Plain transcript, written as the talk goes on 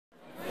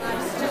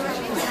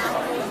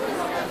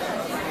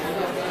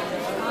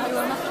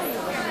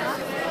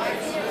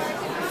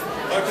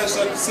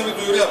Arkadaşlar kısa bir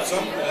duyuru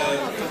yapacağım.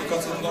 Tabii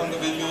katılımdan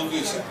da belli olduğu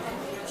için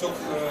çok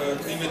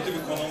kıymetli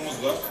bir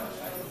konuğumuz var.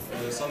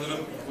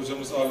 Sanırım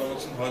hocamızı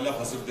ağırlamak için hala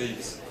hazır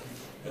değiliz.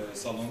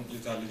 Salon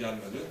yeterli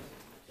gelmedi.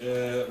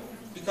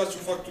 Birkaç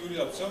ufak duyuru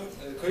yapacağım.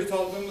 Kayıt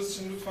aldığımız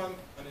için lütfen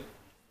hani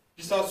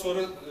bir saat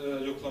sonra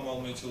yoklama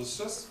almaya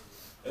çalışacağız.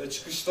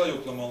 Çıkışta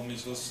yoklama almaya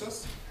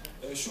çalışacağız.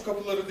 Şu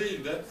kapıları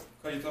değil de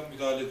kayıta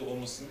müdahale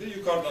olmasın diye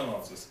yukarıdan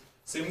alacağız.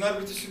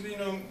 Seminer bitişinde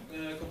yine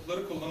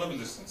kapıları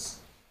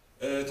kullanabilirsiniz.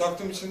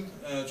 Takdim için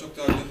çok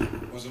değerli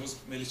hocamız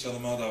Melih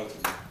Çalım'a davet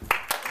ediyorum.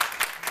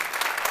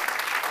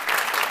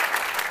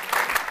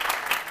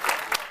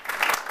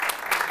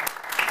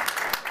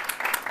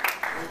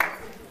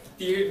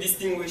 Dear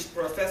distinguished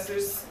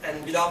professors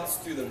and beloved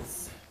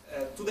students,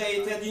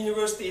 today TEDU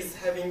University is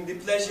having the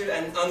pleasure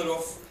and honor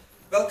of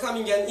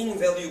welcoming an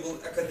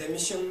invaluable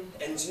academician,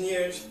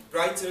 engineer,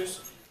 writer,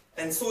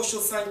 and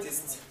social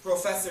scientist,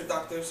 Professor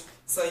Dr.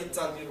 Syed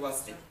Tanvir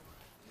Wasti.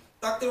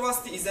 Dr.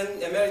 Wasti is an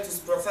emeritus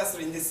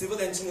professor in the Civil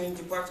Engineering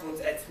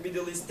Department at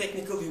Middle East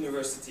Technical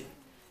University,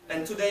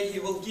 and today he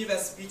will give a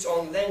speech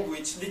on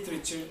language,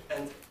 literature,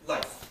 and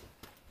life.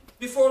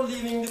 Before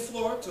leaving the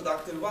floor to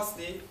Dr.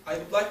 Wasti, I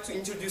would like to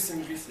introduce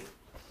him briefly.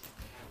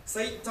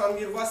 Syed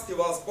Tanvir Wasti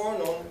was born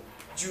on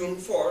June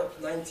 4,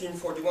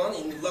 1941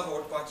 in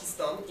Lahore,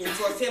 Pakistan,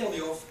 into a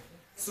family of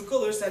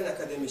scholars and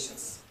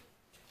academicians.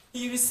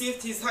 He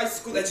received his high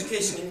school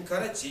education in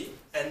Karachi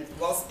and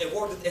was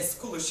awarded a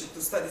scholarship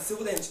to study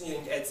civil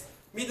engineering at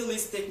Middle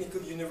East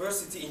Technical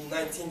University in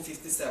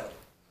 1957.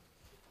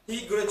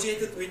 He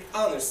graduated with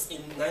honors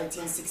in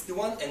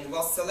 1961 and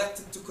was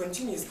selected to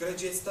continue his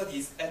graduate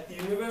studies at the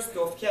University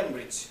of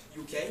Cambridge,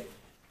 UK,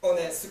 on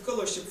a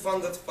scholarship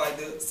funded by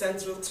the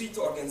Central Treaty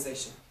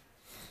Organization.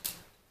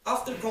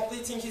 After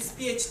completing his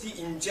PhD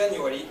in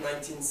January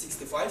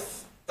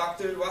 1965,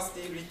 Dr.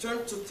 Wasti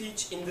returned to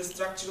teach in the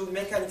Structural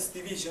Mechanics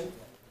Division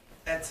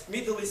at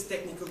Middle East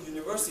Technical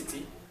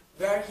University,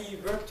 where he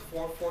worked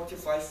for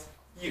 45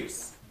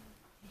 years.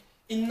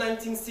 In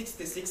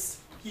 1966,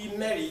 he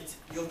married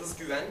Yıldız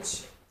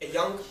Güvenç, a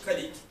young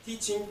colleague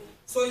teaching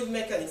soil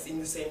mechanics in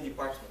the same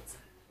department.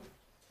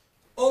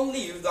 On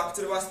leave,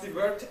 Dr. Wasti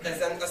worked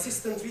as an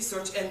assistant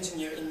research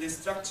engineer in the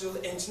Structural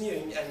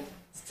Engineering and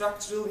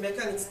Structural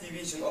Mechanics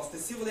Division of the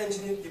Civil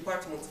Engineering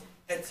Department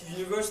at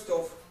University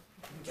of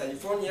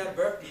California,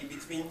 Berkeley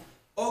between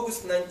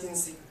August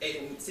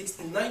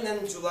 1969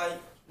 and July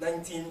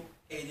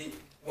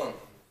 1981.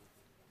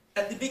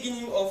 At the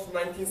beginning of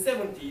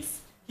 1970s,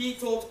 he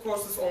taught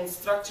courses on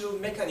structural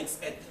mechanics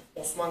at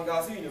Osman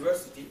Gazi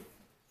University,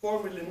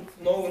 formerly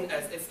known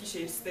as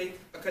Eskişehir State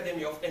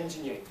Academy of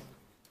Engineering.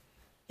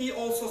 He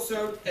also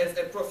served as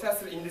a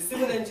professor in the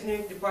Civil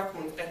Engineering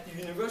Department at the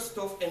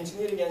University of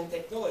Engineering and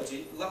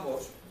Technology,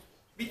 Lahore,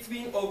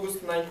 between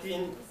August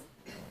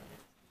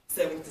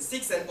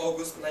 1976 and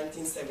August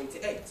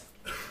 1978.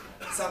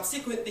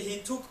 Subsequently, he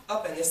took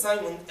up an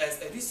assignment as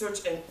a research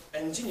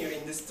engineer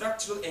in the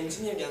Structural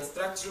Engineering and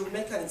Structural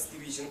Mechanics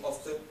Division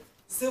of the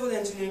Civil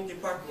Engineering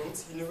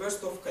Department,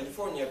 University of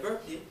California,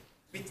 Berkeley,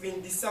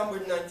 between December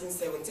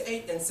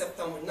 1978 and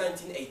September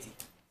 1980.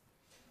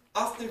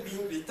 After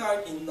being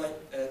retired in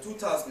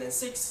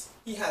 2006,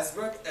 he has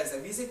worked as a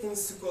visiting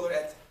scholar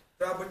at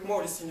Robert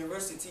Morris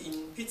University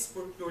in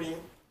Pittsburgh during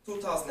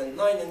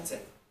 2009 and 10.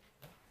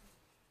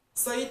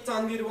 Syed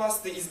Tanvir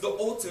Wasti is the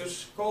author,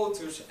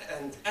 co-author,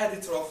 and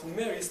editor of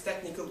numerous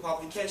technical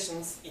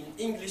publications in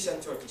English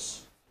and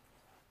Turkish.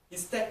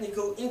 His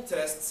technical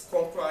interests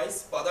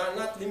comprise, but are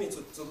not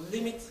limited to,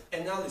 limit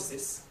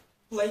analysis,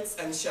 plates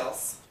and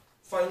shells,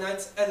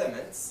 finite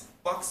elements,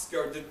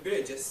 box-girded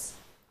bridges,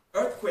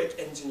 earthquake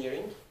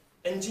engineering,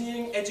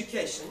 engineering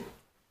education,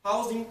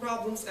 housing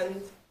problems,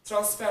 and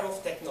transfer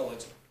of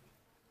technology.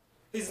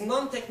 His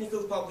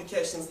non-technical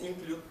publications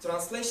include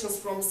translations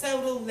from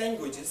several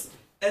languages,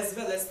 as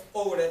well as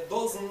over a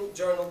dozen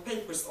journal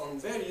papers on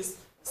various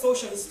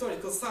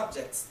socio-historical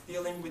subjects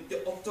dealing with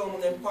the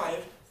Ottoman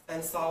Empire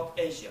and South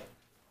Asia.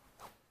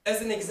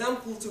 As an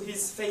example to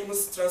his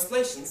famous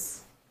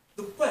translations,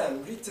 the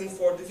poem written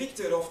for the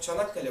victory of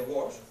Çanakkale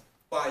War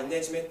by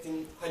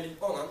Necmettin Halil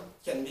Onan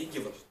can be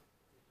given.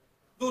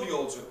 Dur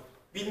yolcu,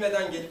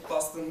 bilmeden gelip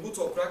bastığın bu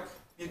toprak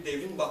bir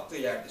devrin battığı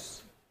yerdir.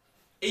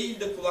 Eğil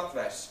de kulak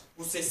ver,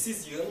 bu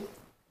sessiz yığın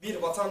bir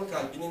vatan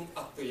kalbinin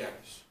attığı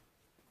yerdir.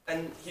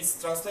 And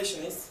his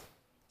translation is,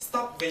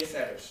 stop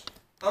wayfarer,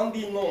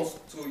 unbeknownst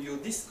to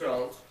you this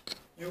ground,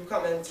 you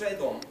come and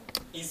tread on,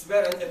 is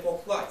where an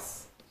epoch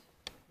lies.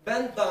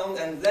 Bend down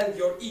and lend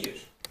your ear,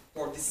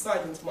 for this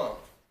silent mound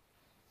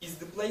is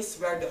the place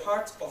where the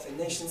heart of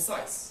a nation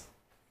sighs.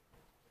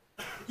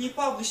 He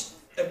published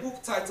a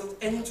book titled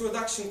An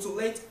Introduction to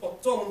Late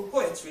Ottoman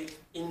Poetry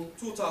in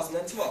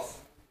 2012.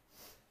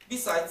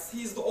 Besides,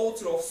 he is the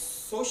author of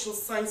Social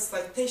Science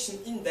Citation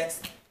Index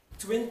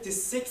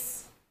 26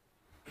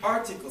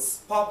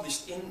 articles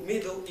published in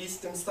Middle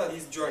Eastern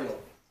Studies Journal.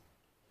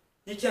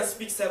 He can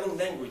speak 7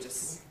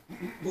 languages: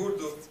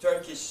 Urdu,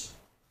 Turkish,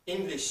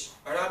 English,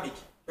 Arabic,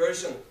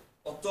 Persian,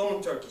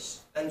 Ottoman Turkish,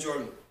 and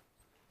German.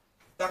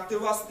 Dr.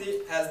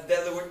 Wasti has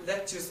delivered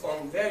lectures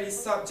on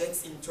various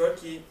subjects in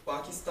Turkey,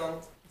 Pakistan,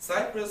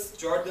 Cyprus,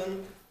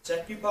 Jordan,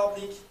 Czech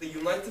Republic, the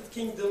United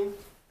Kingdom,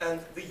 and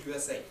the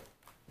USA.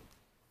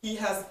 He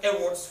has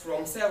awards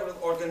from several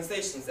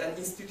organizations and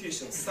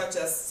institutions such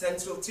as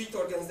Central Treat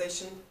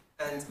Organization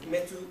and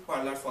Metu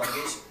Parlar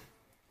Foundation.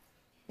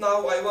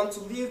 Now I want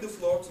to leave the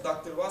floor to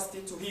Dr.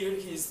 Wasti to hear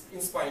his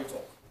inspiring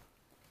talk.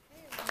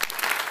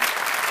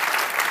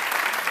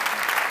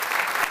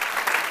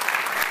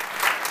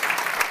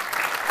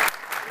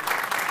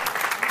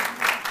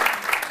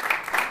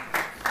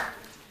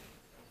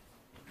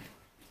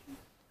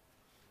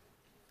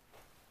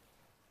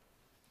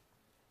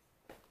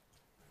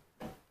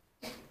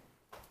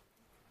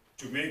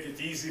 To make it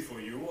easy for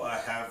you, I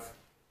have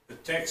the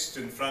text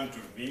in front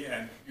of me,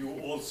 and you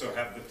also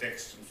have the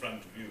text in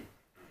front of you.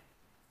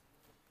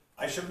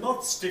 I shall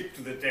not stick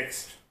to the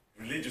text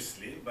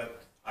religiously,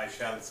 but I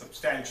shall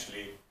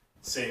substantially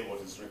say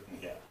what is written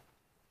here.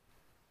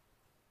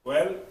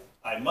 Well,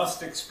 I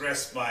must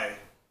express my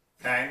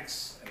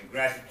thanks and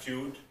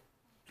gratitude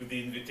to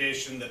the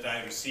invitation that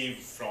I received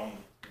from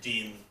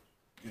Dean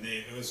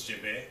Güney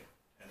Özcebe,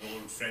 an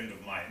old friend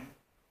of mine,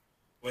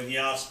 when he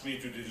asked me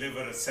to deliver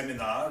a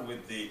seminar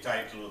with the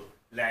title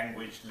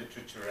Language,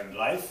 Literature and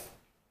Life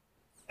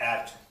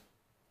at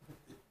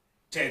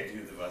TED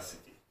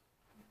University.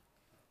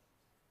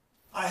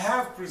 I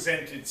have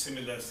presented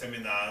similar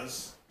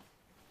seminars,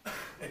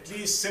 at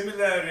least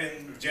similar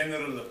in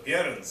general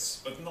appearance,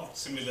 but not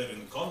similar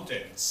in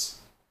contents,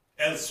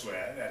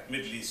 elsewhere at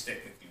Middle East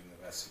Technical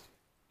University.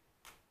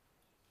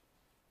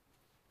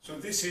 So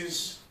this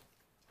is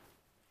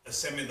a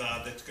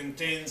seminar that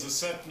contains a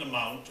certain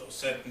amount, or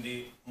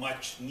certainly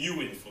much new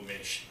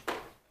information.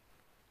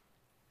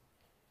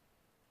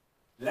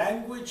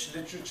 Language,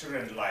 literature,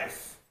 and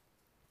life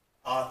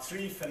are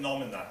three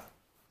phenomena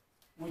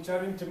which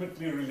are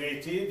intimately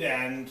related,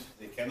 and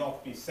they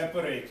cannot be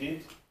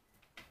separated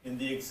in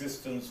the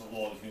existence of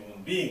all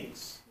human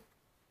beings.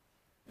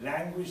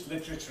 Language,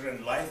 literature,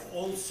 and life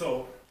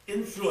also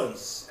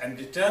influence and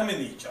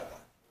determine each other.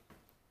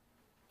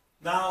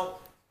 Now,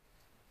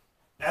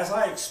 as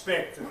I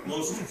expect that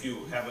most of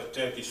you have a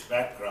Turkish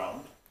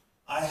background,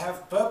 I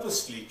have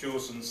purposely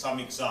chosen some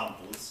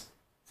examples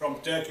from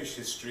Turkish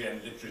history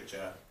and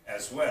literature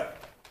as well.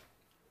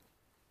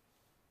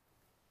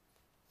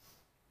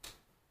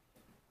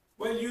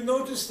 Well, you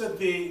notice that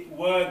the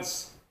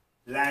words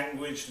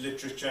language,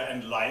 literature,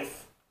 and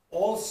life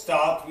all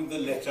start with the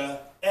letter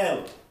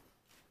L.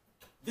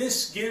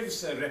 This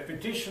gives a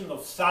repetition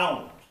of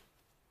sound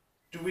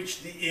to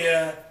which the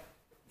ear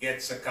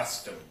gets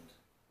accustomed.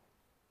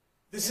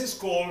 This is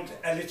called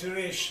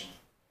alliteration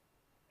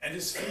and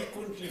is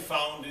frequently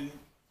found in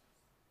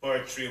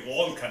poetry of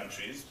all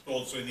countries, but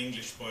also in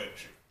English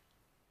poetry.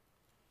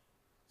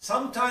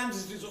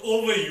 Sometimes it is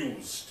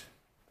overused,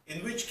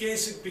 in which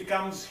case it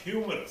becomes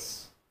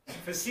humorous,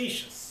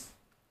 facetious,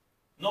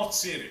 not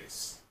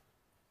serious.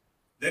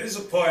 There is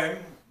a poem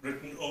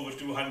written over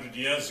 200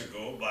 years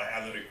ago by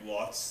Alaric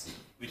Watts,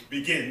 which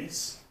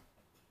begins,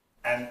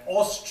 "An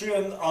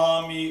Austrian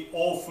army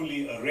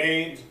awfully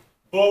arrayed,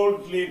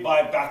 boldly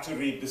by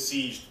battery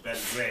besieged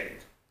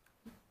Belgrade."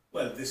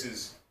 Well, this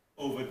is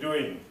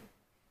overdoing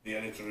the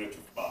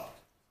alliterative part.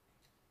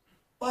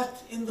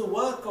 But in the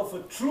work of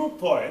a true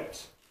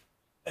poet,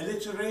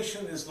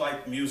 alliteration is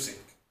like music.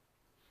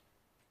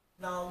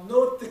 Now,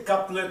 note the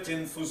couplet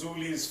in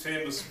Fuzuli's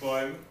famous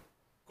poem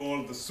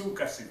called the Su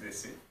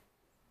Kasidesi.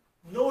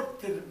 Note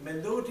the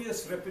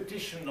melodious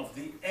repetition of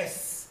the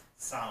S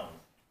sound.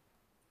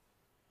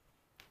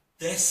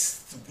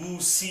 Dest bu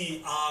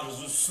si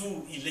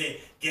arzusu ile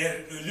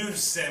ger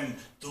ölürsem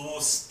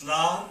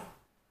dostlar,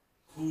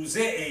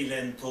 kuze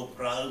eylen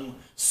toprağım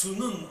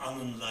sunun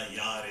anınla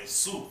yare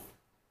su.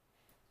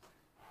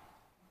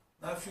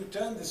 Now if you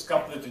turn this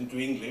couplet into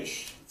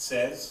English, it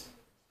says,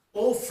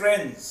 "O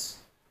friends,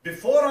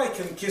 before I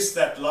can kiss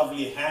that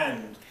lovely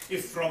hand,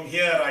 if from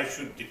here I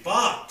should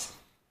depart,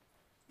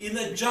 in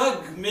a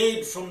jug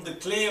made from the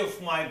clay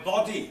of my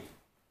body,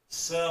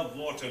 serve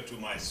water to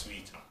my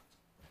sweetheart."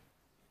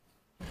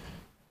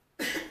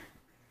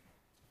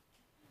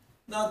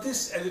 Now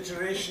this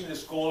alliteration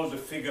is called a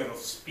figure of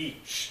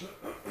speech.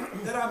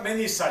 There are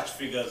many such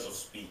figures of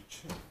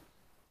speech.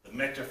 The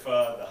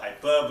metaphor, the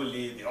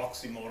hyperbole, the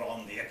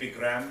oxymoron, the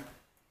epigram.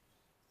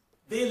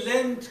 They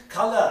lend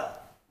color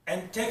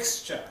and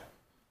texture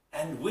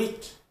and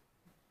wit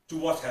to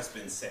what has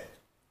been said.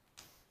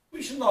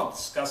 We should not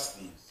discuss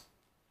these,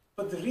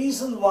 but the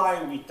reason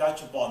why we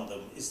touch upon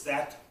them is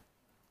that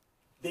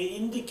they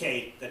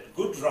indicate that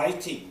good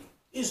writing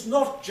is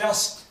not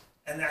just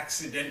an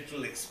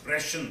accidental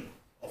expression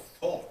of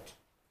thought.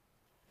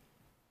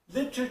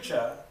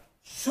 Literature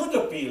should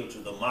appeal to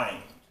the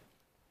mind,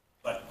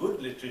 but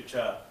good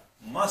literature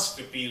must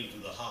appeal to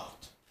the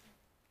heart.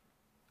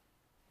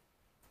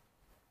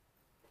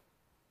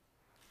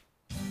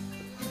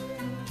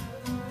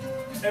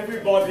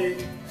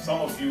 Everybody,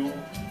 some of you,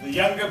 the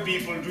younger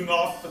people do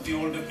not, but the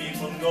older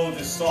people know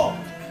this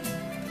song.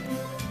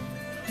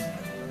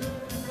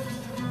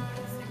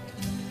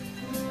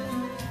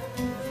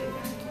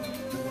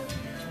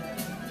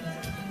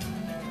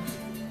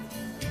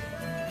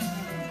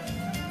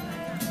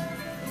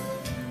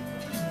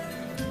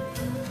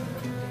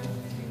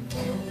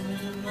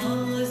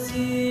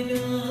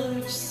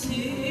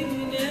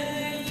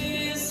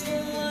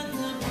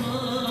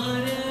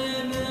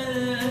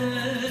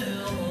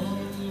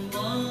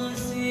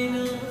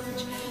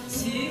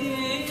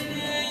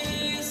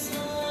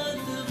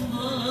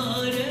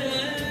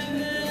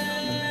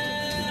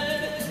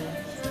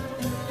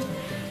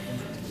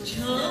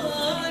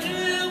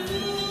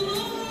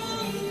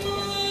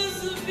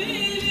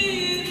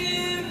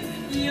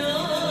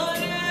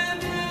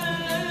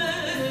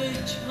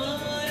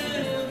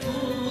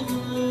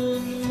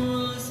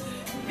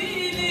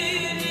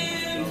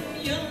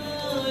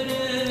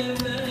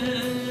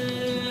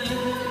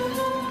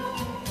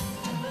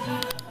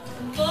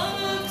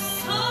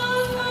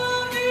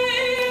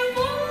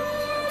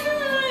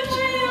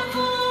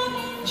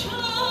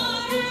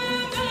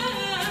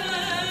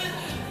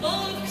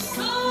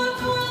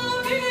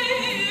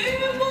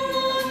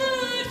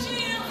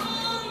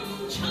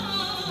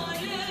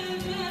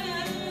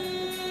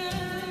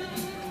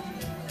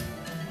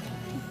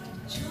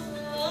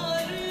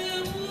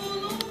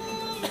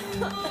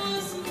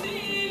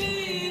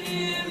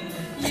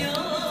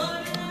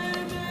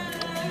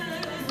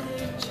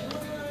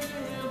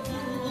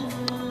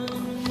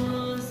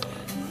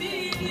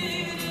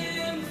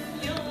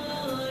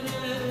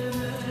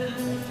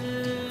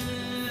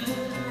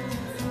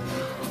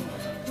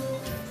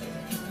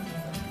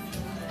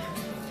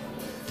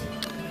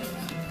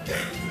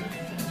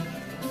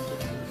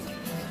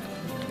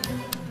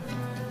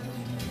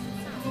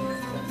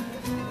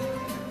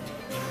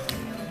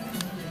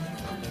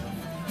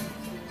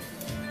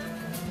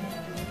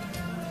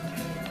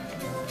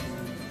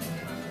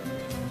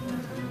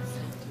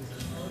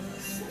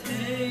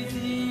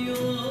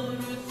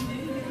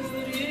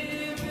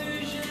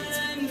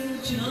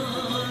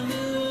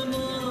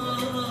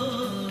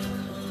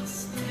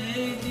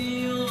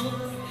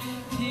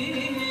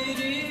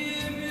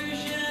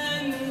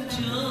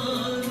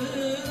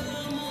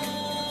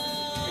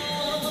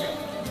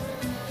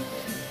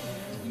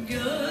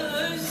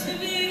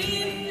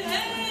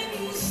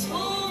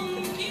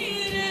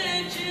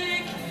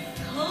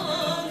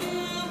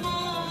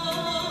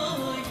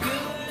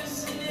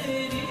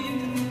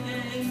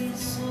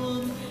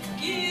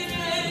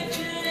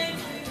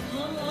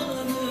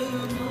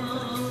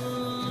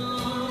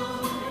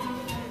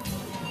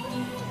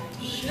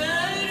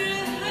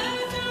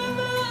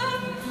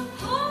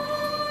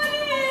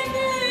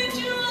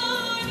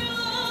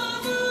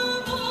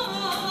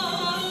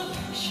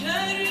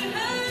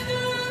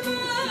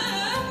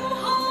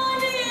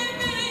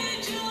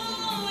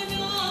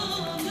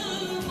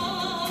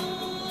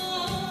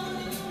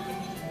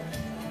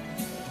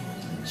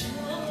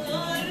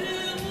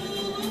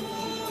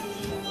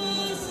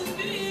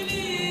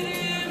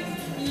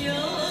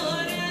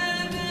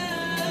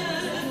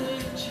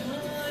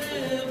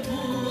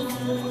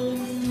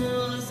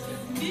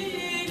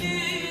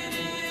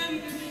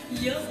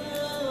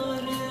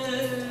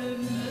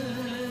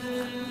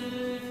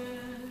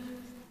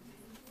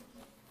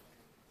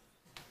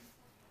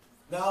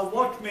 Now,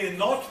 what may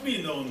not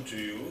be known to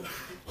you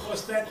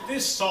was that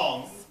this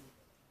song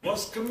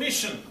was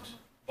commissioned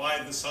by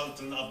the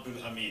Sultan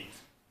Abdul Hamid,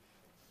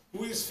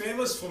 who is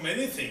famous for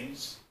many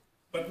things,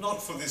 but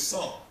not for this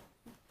song.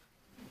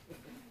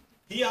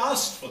 He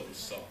asked for this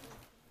song.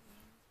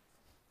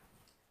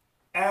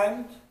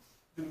 And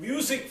the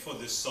music for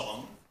this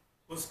song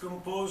was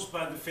composed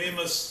by the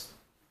famous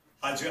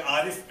Haji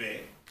Arif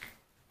Bey.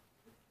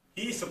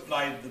 He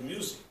supplied the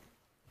music.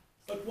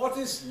 But what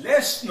is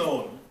less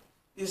known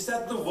is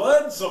that the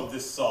words of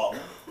this song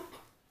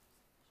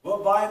were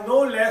by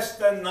no less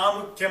than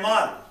Namik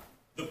Kemal,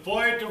 the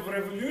poet of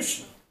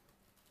revolution.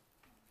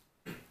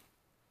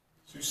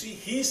 So you see,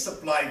 he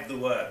supplied the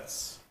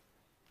words.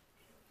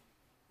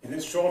 In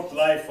his short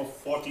life of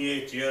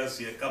 48 years,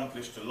 he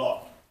accomplished a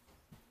lot.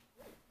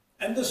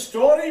 And the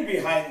story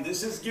behind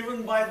this is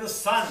given by the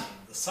son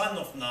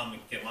of Namik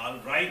Kemal,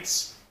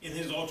 writes in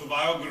his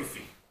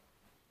autobiography.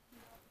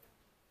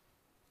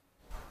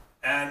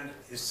 And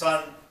his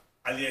son,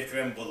 Ali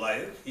Ekrem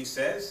Bolayr, he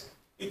says,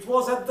 it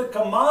was at the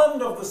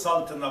command of the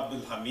Sultan Abdul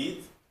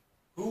Hamid,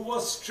 who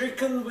was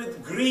stricken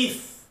with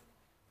grief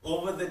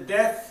over the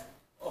death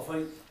of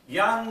a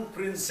young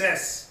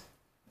princess,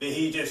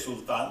 Behije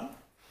Sultan,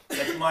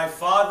 that my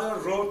father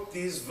wrote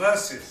these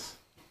verses,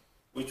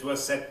 which were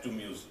set to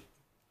music.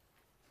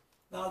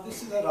 Now,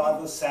 this is a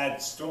rather sad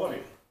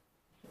story,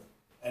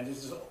 and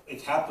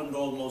it happened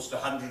almost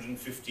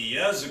 150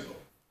 years ago.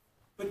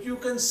 But you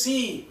can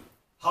see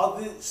how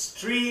the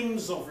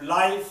streams of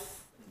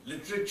life,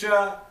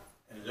 literature,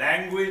 and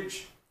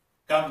language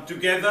come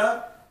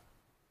together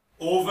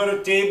over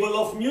a table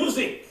of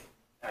music,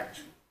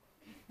 actually.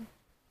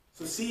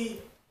 So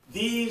see,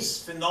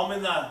 these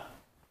phenomena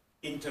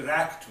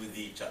interact with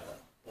each other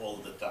all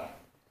the time.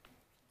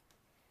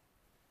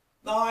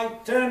 Now I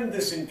turned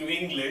this into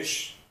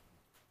English,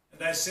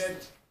 and I said,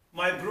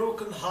 my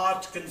broken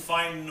heart can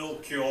find no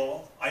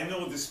cure. I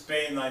know this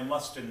pain I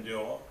must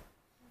endure.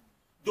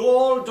 Though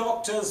all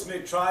doctors may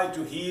try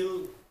to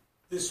heal,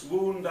 this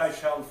wound I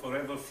shall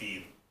forever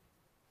feel.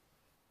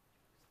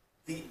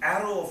 The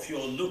arrow of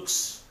your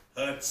looks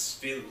hurts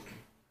still.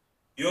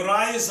 Your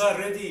eyes are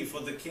ready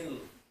for the kill.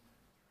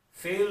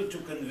 Fail to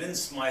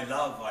convince my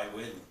love I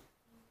will.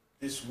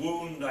 This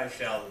wound I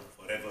shall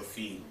forever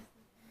feel.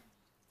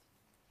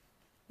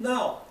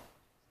 Now,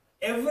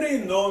 every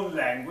known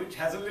language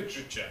has a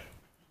literature,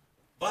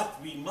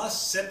 but we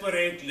must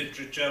separate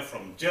literature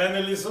from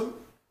journalism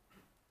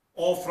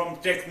or from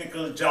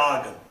technical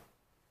jargon.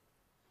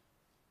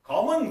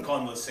 Common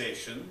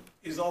conversation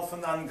is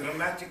often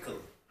ungrammatical,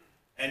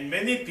 and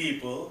many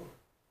people,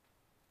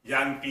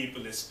 young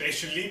people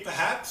especially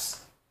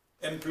perhaps,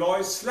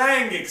 employ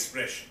slang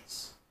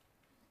expressions.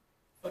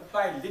 But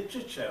by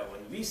literature,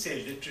 when we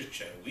say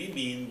literature, we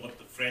mean what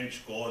the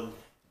French call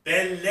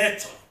belles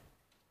lettres,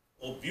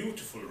 or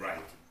beautiful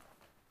writing.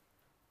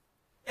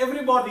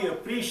 Everybody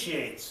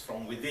appreciates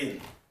from within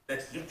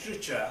that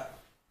literature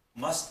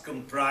must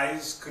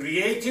comprise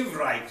creative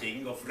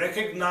writing of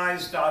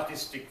recognized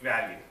artistic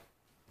value.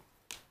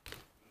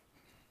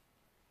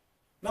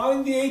 Now,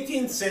 in the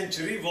 18th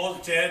century,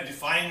 Voltaire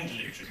defined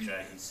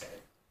literature, he said.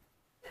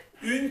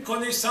 Une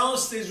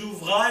connaissance des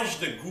ouvrages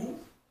de goût,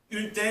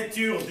 une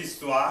teinture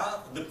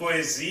d'histoire, de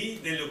poésie,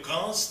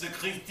 d'éloquence, de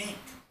critique,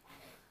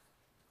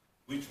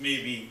 which may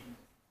be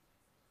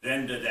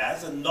rendered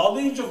as a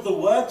knowledge of the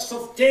works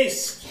of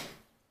taste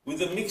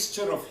with a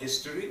mixture of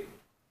history,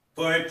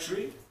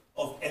 poetry,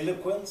 of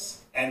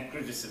eloquence and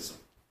criticism.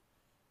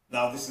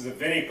 Now, this is a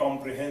very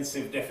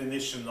comprehensive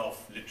definition of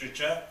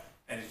literature,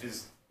 and it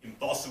is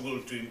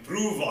impossible to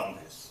improve on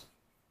this.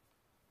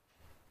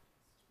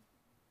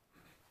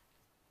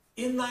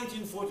 In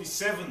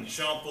 1947,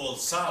 Jean-Paul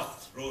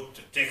Sartre wrote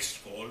a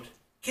text called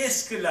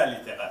Qu'est-ce que la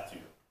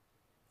littérature?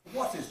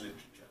 What is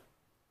literature?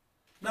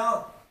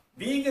 Now,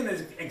 being an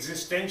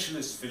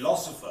existentialist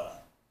philosopher,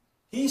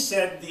 he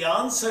said the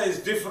answer is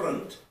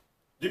different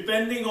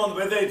depending on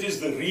whether it is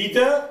the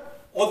reader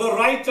or the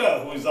writer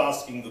who is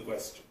asking the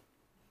question.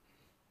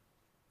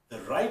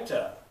 The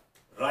writer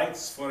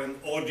writes for an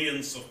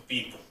audience of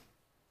people,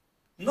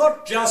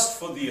 not just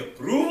for the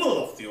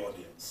approval of the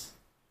audience,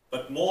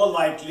 but more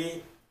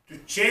likely to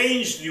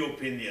change the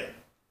opinion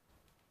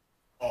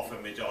of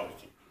a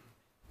majority.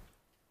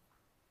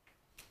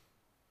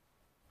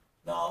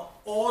 Now,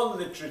 all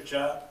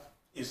literature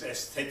is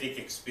aesthetic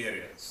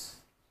experience.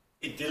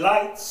 It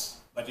delights,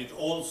 but it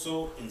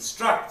also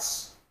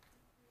instructs.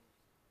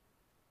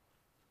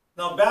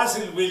 Now,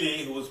 Basil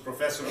Willey, who was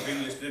professor of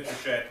English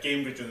literature at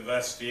Cambridge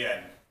University,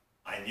 and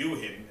I knew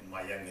him in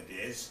my younger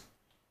days,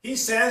 he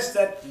says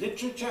that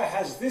literature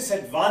has this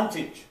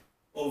advantage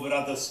over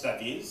other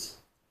studies,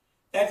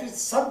 that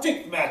its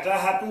subject matter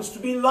happens to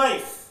be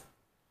life,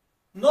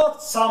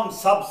 not some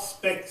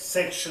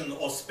section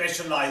or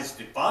specialized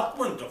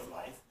department of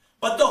life,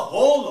 but the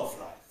whole of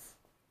life.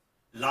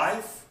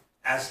 Life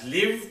as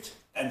lived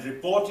and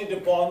reported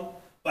upon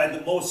by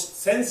the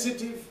most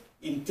sensitive,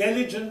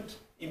 intelligent,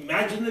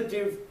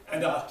 imaginative,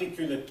 and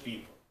articulate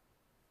people.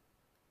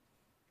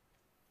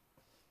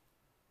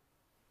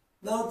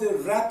 Now, the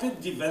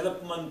rapid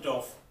development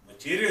of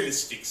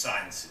materialistic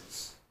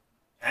sciences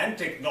and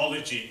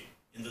technology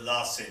in the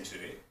last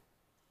century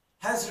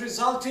has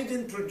resulted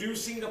in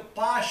producing a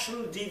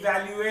partial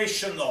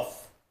devaluation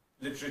of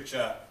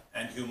literature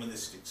and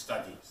humanistic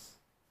studies.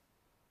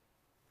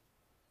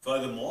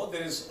 Furthermore,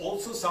 there is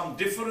also some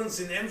difference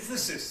in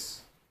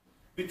emphasis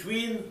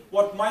between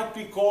what might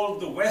be called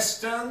the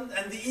Western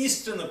and the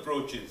Eastern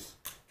approaches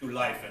to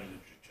life and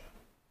literature.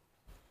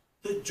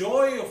 The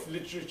joy of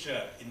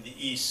literature in the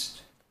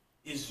East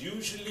is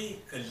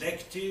usually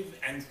collective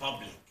and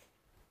public.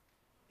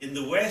 In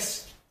the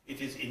West,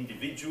 it is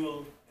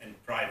individual and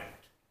private.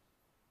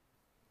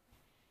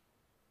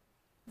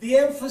 The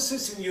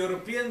emphasis in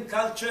European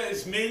culture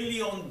is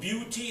mainly on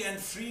beauty and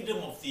freedom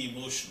of the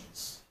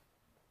emotions,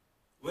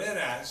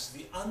 whereas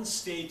the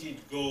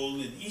unstated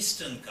goal in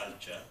Eastern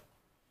culture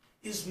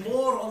is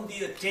more on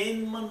the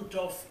attainment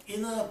of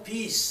inner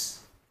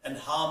peace and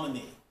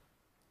harmony.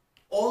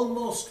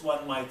 Almost,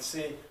 one might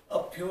say, a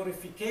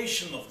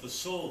purification of the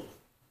soul.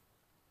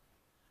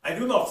 I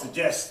do not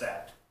suggest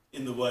that,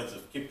 in the words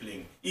of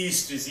Kipling,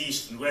 East is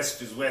East and West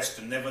is West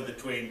and never the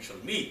twain shall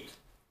meet.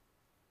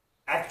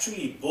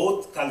 Actually,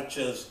 both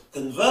cultures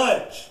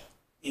converge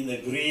in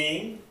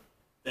agreeing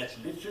that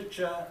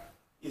literature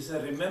is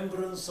a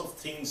remembrance of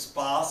things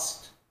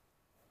past,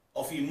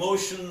 of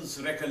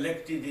emotions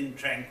recollected in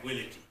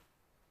tranquility.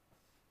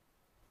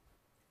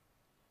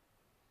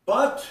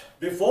 But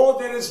before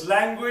there is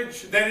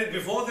language,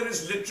 before there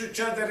is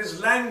literature, there is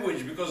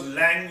language, because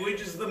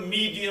language is the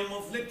medium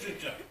of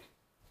literature.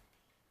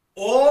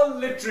 All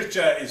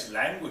literature is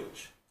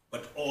language,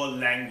 but all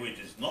language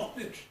is not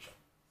literature.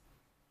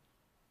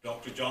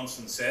 Dr.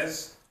 Johnson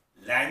says,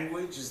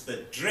 language is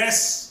the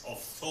dress of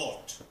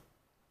thought.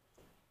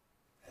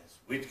 As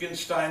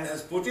Wittgenstein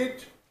has put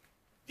it,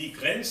 die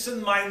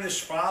Grenzen meiner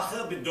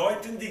Sprache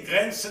bedeuten die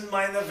Grenzen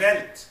meiner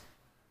Welt.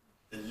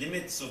 The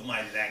limits of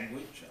my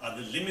language are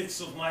the limits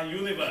of my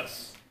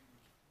universe.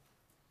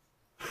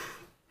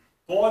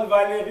 Paul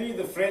Valéry,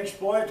 the French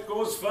poet,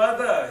 goes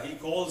further. He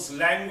calls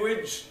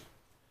language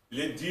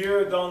le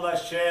Dieu dans la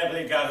chair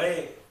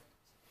égarée,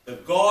 the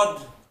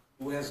God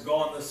who has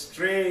gone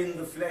astray in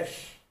the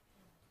flesh.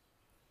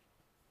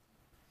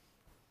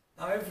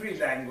 Now, every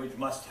language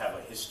must have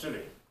a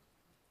history.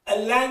 A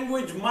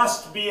language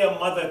must be a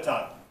mother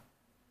tongue,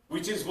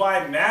 which is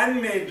why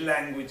man-made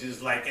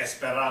languages like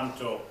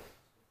Esperanto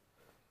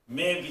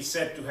may be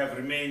said to have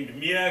remained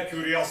mere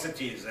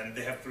curiosities, and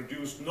they have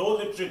produced no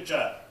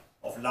literature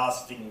of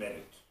lasting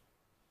merit.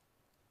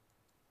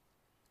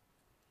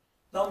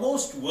 Now,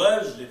 most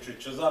world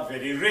literatures are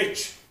very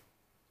rich.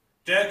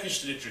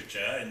 Turkish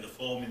literature, in the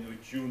form in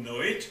which you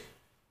know it,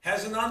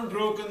 has an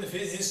unbroken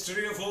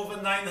history of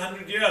over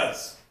 900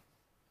 years.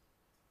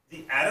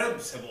 The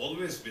Arabs have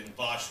always been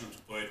partial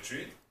to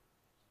poetry.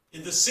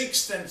 In the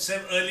 6th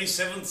and early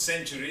 7th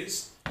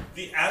centuries,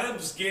 the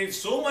Arabs gave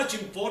so much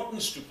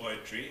importance to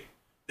poetry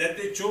that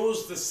they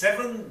chose the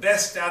 7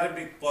 best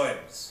Arabic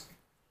poems,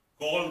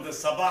 called the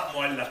Sab'a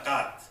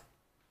Mu'allaqat,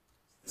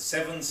 the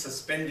 7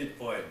 suspended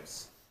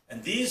poems,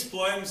 And these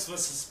poems were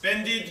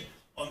suspended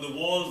on the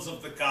walls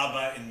of the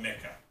Kaaba in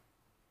Mecca.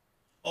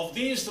 Of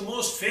these, the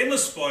most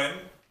famous poem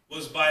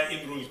was by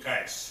Imrul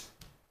Qais.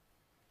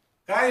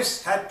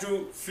 Qais had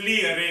to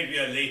flee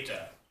Arabia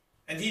later,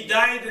 and he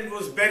died and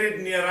was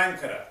buried near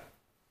Ankara.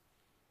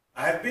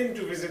 I have been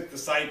to visit the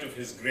site of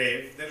his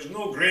grave. There is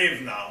no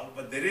grave now,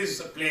 but there is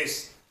a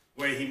place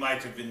where he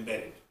might have been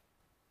buried.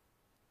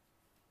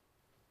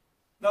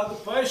 Now, the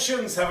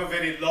Persians have a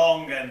very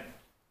long and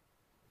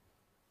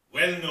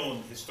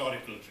well-known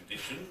historical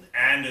tradition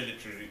and a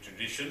literary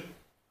tradition.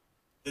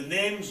 The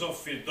names of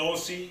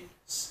Firdausi,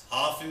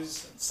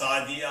 Hafiz, and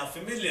Saadi are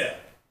familiar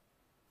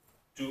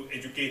to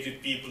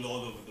educated people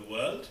all over the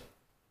world.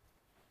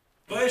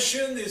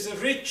 Persian is a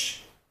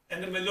rich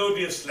and a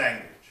melodious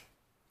language.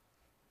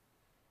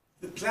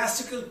 The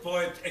classical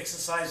poet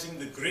exercising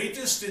the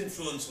greatest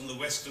influence on the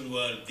Western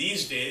world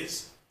these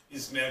days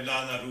is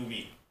Mevlana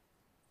Rumi,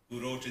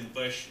 who wrote in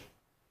Persian.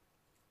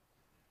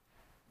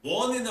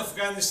 Born in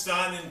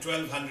Afghanistan in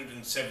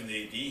 1207 AD,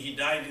 he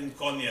died in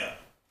Konya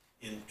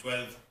in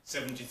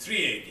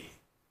 1273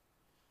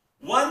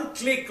 AD. One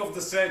click of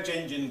the search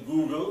engine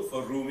Google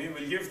for Rumi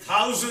will give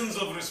thousands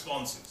of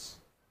responses.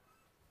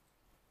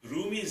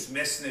 Rumi's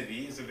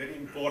Mesnevi is a very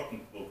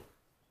important book.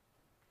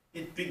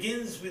 It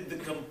begins with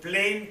the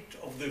complaint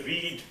of the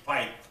reed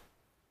pipe.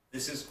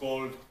 This is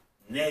called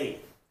ney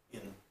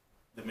in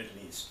the Middle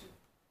East,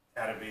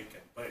 in Arabic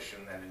and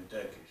Persian and in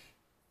Turkish.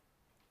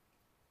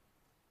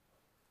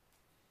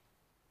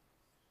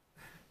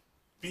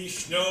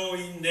 پیشنو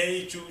این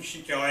نی چون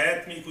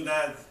شکایت می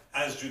کند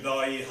از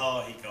جدایی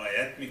ها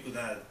حکایت می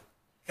کند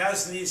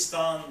کس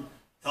نیستان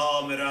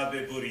تا مرا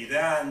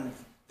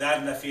ببریدند در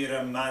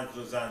نفیر مرد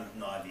و زن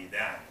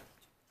نالیدند.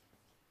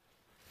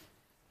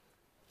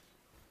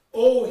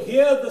 Oh,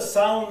 hear the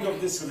sound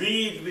of this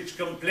reed which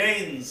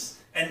complains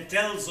and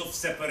tells of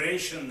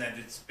separation and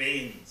its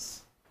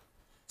pains.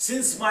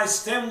 Since my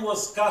stem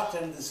was cut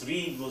and this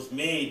reed was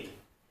made,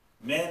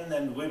 men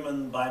and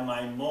women by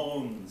my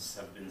moans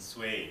have been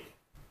swayed.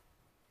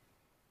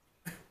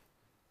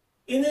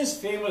 In his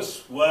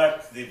famous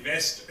work, the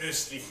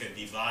Westöstliche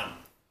Divan,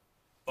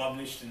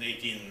 published in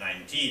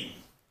 1819,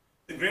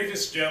 the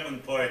greatest German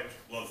poet,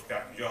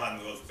 Johann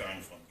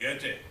Wolfgang von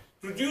Goethe,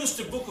 produced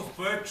a book of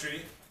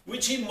poetry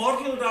which he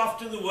modeled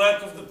after the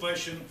work of the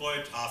Persian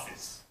poet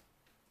Hafiz.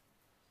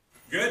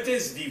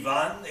 Goethe's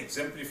Divan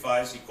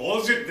exemplifies, he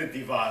calls it the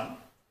Divan,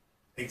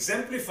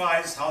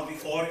 exemplifies how the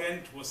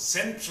Orient was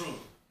central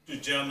to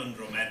German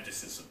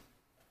Romanticism.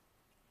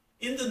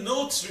 In the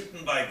notes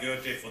written by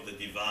Goethe for the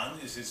Divan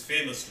is his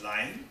famous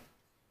line,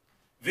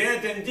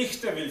 Wer den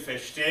Dichter will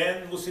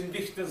verstehen, muss in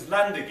Dichters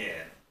Lande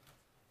gehen.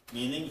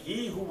 Meaning,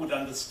 he who would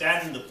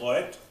understand the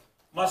poet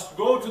must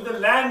go to the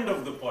land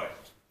of the poet.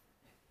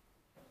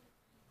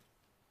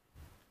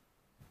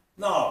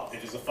 Now,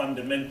 there is a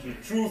fundamental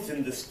truth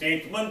in the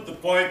statement. The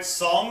poet's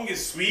song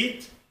is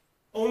sweet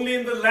only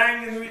in the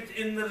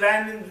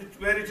land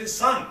where it is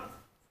sung.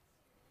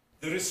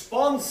 The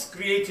response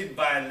created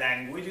by a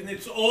language in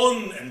its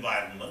own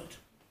environment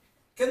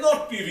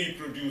cannot be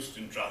reproduced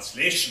in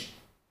translation.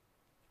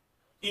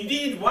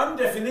 Indeed, one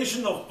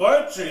definition of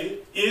poetry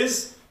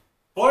is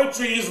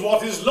what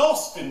is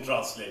lost in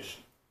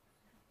translation.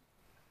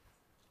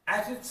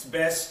 At its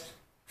best,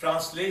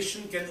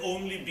 translation can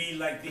only be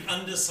like the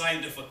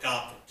underside of a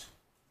carpet.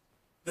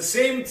 The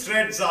same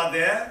threads are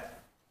there,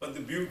 but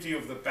the beauty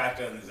of the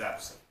pattern is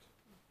absent.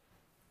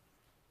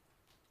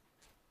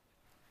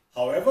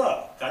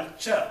 However,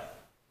 culture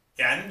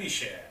can be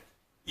shared,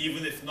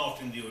 even if not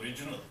in the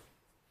original.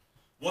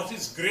 What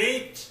is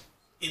great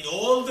in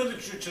all the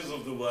literatures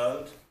of the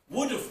world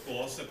would, of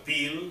course,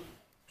 appeal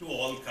to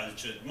all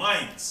cultured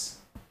minds.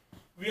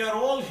 We are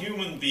all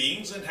human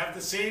beings and have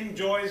the same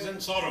joys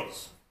and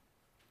sorrows.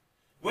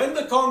 When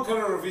the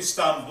conqueror of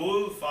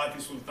Istanbul,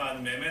 Fatih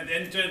Sultan Mehmed,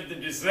 entered the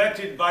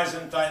deserted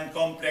Byzantine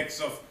complex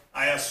of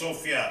Hagia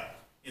Sophia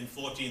in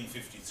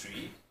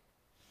 1453,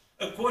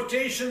 a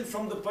quotation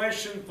from the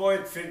Persian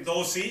poet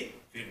Firdausi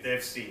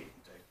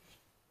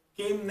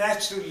came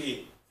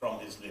naturally from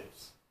his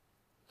lips.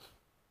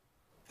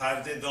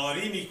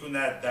 پرده‌داری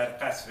می‌کند در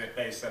قصر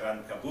قیصر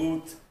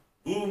عنکبوت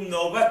بوم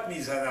نوبت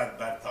می‌زند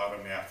بر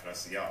طارم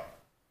افراسیاب.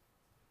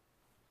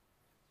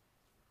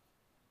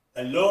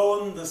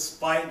 Alone the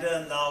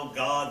spider now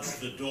guards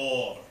the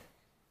door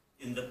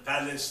in the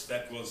palace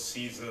that was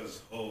Caesar's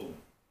home.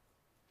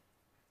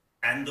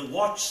 And the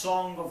watch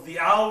song of the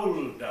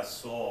owl does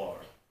soar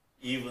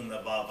even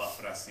above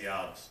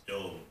Afrasiab's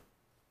dome.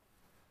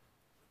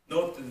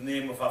 Note the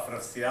name of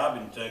Afrasiab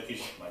in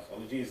Turkish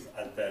mythology is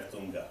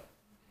Alpertunga.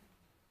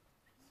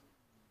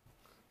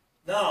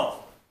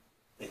 Now,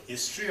 the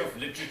history of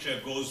literature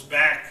goes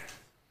back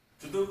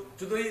to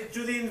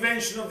the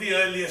invention of the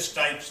earliest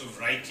types of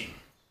writing.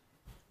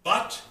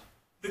 But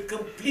the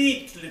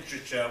complete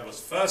literature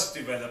was first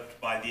developed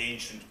by the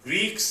ancient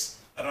Greeks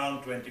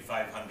around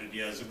 2,500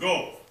 years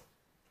ago.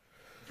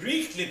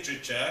 Greek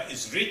literature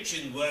is rich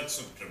in works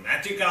of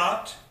dramatic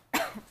art,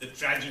 the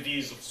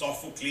tragedies of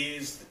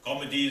Sophocles, the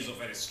comedies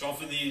of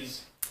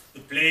Aristophanes, the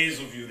plays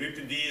of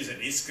Euripides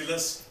and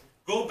Aeschylus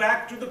go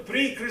back to the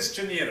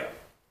pre-Christian era.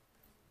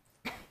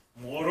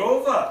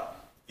 Moreover,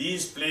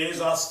 these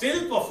plays are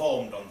still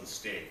performed on the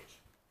stage.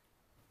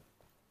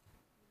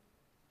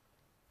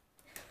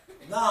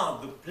 Now,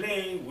 the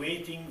play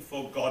Waiting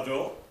for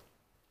Godot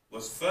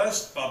was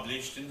first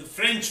published in the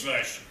French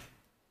version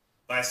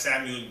by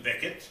Samuel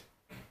Beckett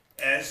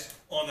as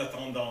En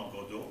attendant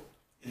Godot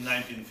in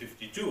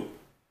 1952.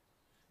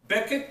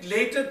 Beckett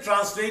later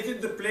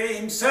translated the play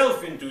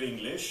himself into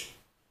English,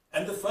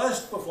 and the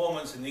first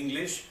performance in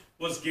English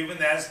was given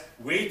as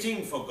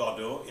Waiting for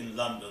Godot in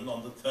London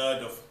on the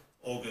 3rd of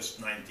August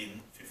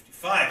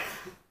 1955.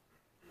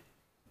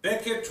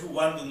 Beckett, who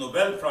won the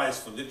Nobel Prize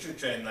for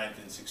Literature in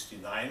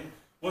 1969,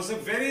 was a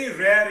very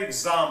rare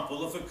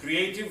example of a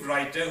creative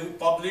writer who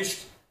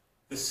published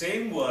the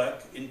same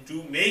work in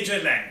 2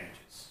 major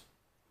languages.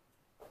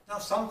 Now,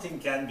 something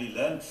can be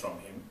learned from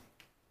him.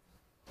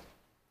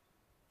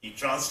 He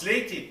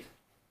translated,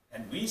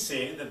 and we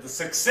say that the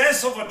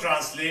success of a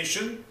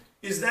translation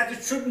is that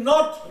it should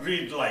not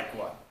read like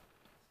one.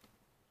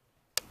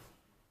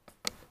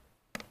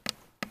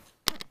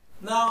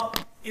 Now,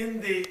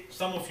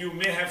 some of you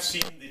may have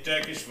seen the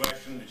Turkish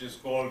version, which is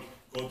called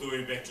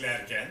Godot'u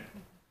Beklerken,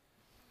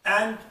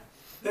 and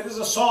there is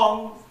a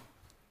song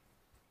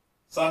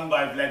sung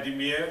by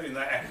Vladimir in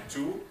Act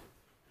 2.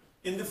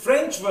 In the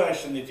French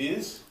version it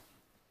is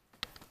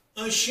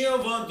Un chien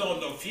vint dans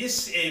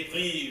l'office et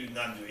prit une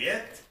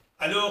andouillette,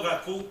 alors à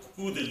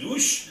coup de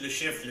louche, le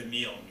chef le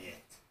mit en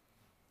miettes.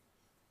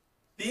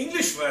 The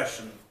English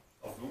version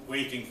of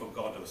Waiting for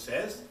Godot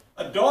says,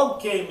 a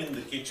dog came in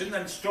the kitchen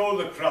and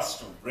stole a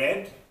crust of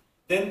bread,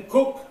 then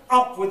cook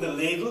up with a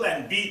ladle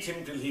and beat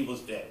him till he was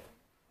dead.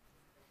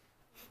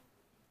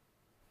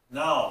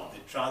 Now, the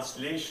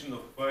translation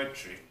of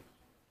poetry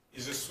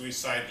is a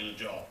suicidal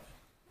job.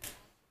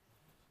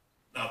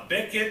 Now,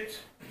 Beckett,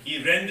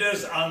 he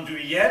renders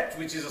andouillette,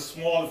 which is a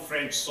small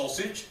French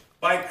sausage,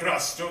 by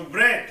crust of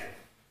bread.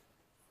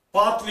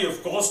 Partly,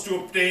 of course, to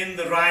obtain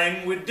the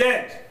rhyme with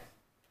dead.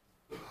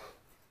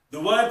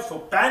 The word for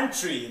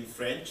pantry in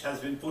French has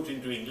been put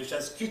into English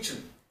as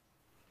kitchen.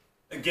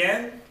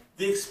 Again,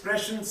 the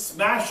expression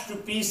smashed to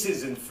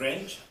pieces in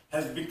French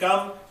has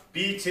become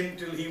beat him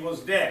till he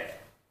was dead.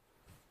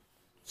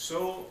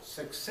 So,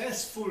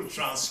 successful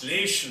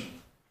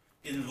translation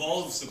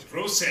involves the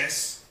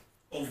process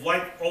of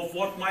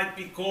what might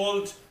be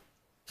called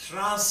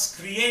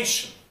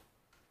transcreation.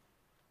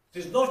 It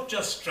is not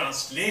just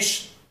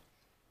translation,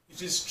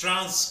 it is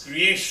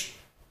transcreation.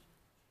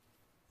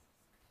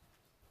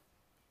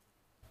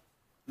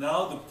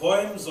 Now, the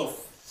poems of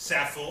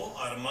Sappho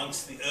are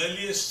amongst the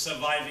earliest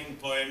surviving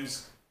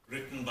poems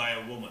written by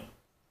a woman.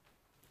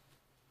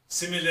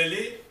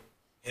 Similarly,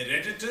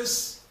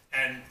 Herodotus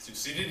and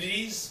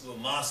Thucydides were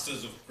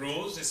masters of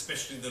prose,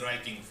 especially the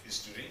writing of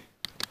history.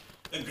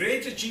 A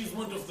great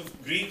achievement of the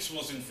Greeks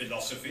was in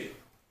philosophy,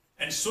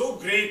 and so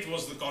great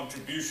was the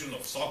contribution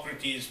of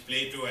Socrates,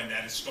 Plato, and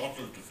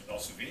Aristotle to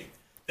philosophy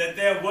that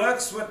their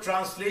works were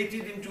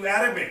translated into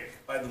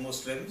Arabic by the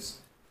Muslims,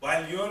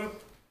 while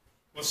Europe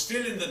was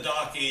still in the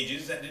Dark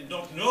Ages and did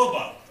not know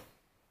about them.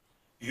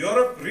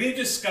 Europe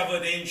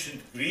rediscovered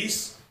ancient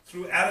Greece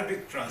through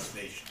Arabic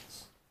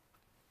translations.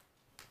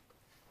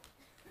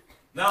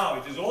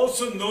 Now, it is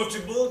also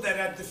notable that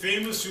at the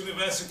famous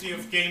University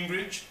of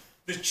Cambridge,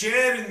 the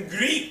chair in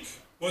Greek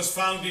was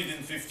founded in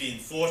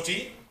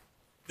 1540,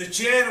 the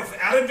chair of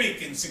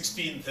Arabic in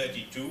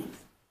 1632,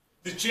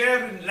 the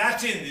chair in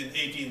Latin in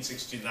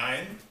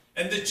 1869,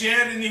 and the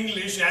chair in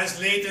English as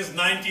late as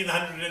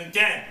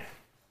 1910.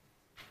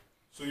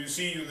 So you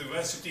see,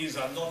 universities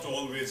are not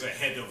always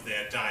ahead of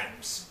their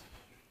times.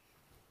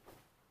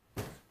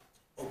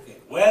 Okay,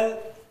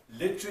 well,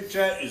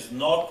 literature is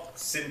not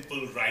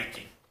simple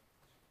writing.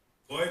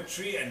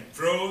 Poetry and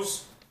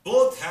prose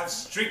both have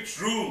strict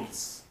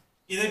rules,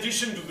 in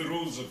addition to the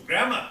rules of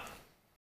grammar.